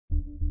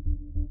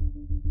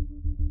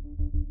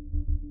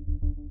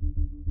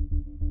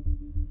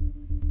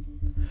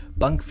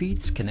Bank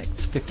Feeds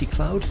connects 50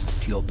 Cloud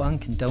to your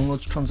bank and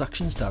downloads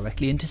transactions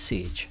directly into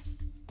Sage.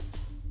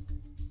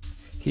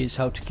 Here's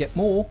how to get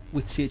more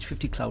with Sage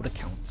 50 Cloud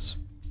accounts.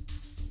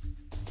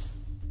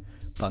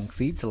 Bank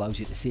Feeds allows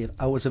you to save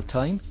hours of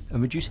time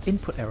and reduce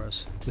input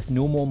errors with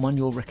no more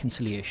manual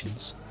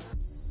reconciliations.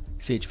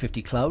 Sage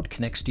 50 Cloud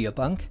connects to your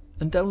bank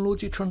and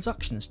downloads your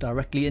transactions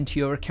directly into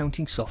your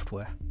accounting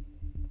software.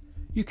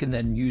 You can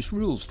then use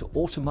rules to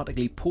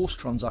automatically post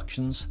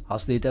transactions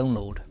as they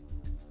download.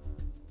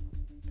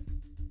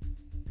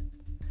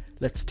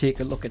 Let's take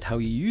a look at how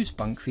you use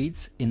Bank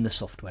Feeds in the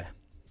software.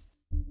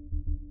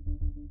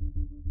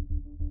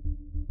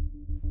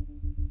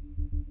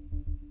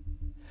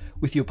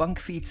 With your Bank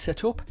Feed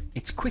set up,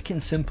 it's quick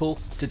and simple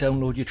to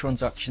download your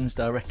transactions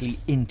directly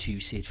into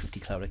Sage 50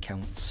 Cloud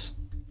accounts.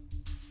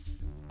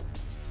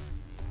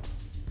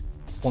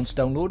 Once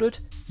downloaded,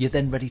 you're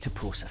then ready to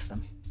process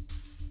them.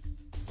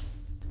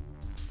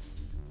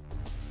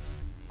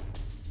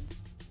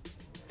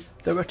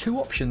 There are two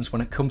options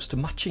when it comes to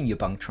matching your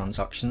bank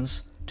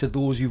transactions to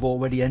those you've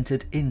already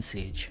entered in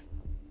Sage.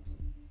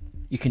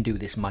 You can do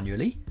this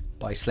manually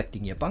by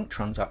selecting your bank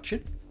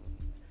transaction,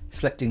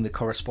 selecting the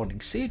corresponding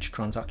Sage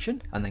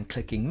transaction and then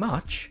clicking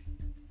Match.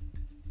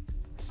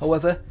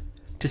 However,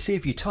 to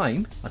save you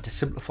time and to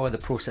simplify the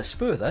process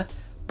further,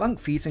 Bank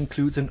Feeds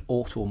includes an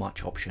auto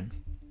match option.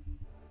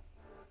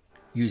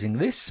 Using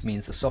this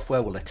means the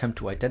software will attempt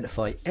to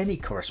identify any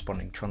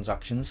corresponding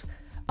transactions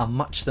and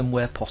match them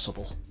where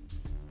possible.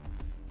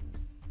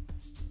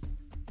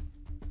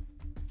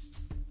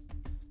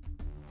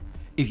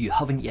 If you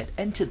haven't yet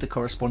entered the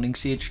corresponding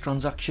Sage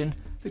transaction,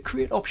 the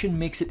Create option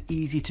makes it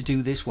easy to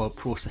do this while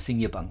processing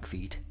your bank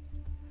feed.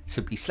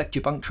 Simply select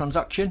your bank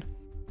transaction,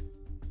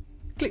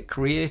 click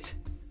Create,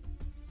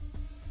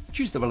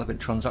 choose the relevant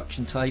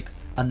transaction type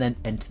and then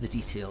enter the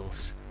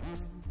details,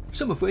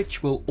 some of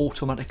which will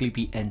automatically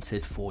be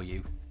entered for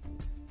you.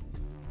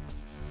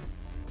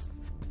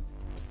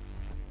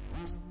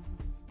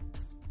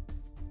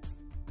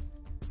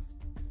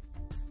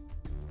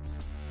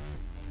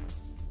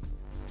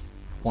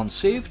 Once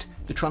saved,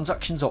 the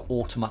transactions are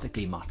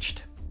automatically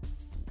matched.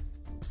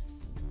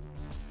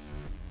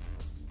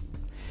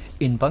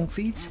 In Bank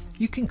Feeds,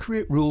 you can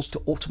create rules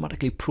to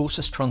automatically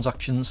process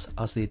transactions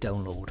as they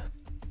download.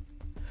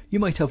 You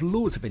might have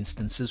loads of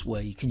instances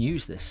where you can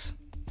use this.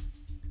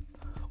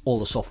 All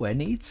the software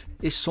needs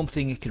is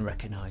something it can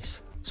recognise.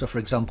 So for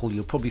example,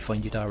 you'll probably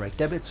find your direct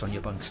debits on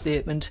your bank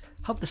statement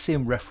have the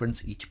same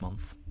reference each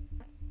month.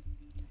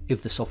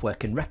 If the software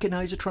can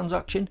recognise a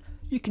transaction,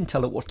 you can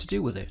tell it what to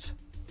do with it.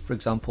 For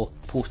example,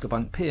 post a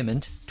bank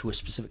payment to a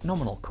specific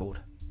nominal code.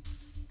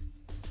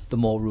 The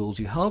more rules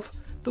you have,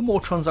 the more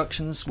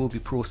transactions will be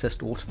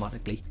processed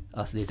automatically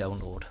as they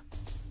download.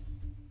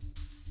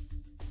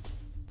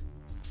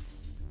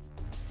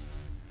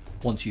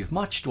 Once you've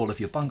matched all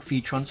of your bank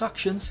feed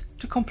transactions,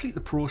 to complete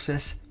the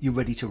process, you're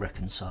ready to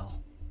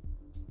reconcile.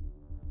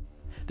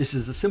 This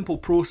is a simple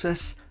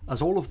process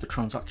as all of the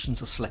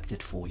transactions are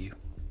selected for you.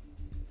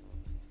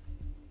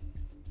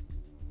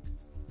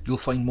 You'll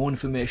find more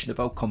information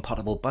about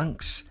compatible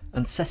banks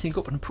and setting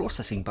up and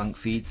processing bank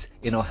feeds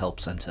in our Help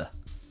Centre.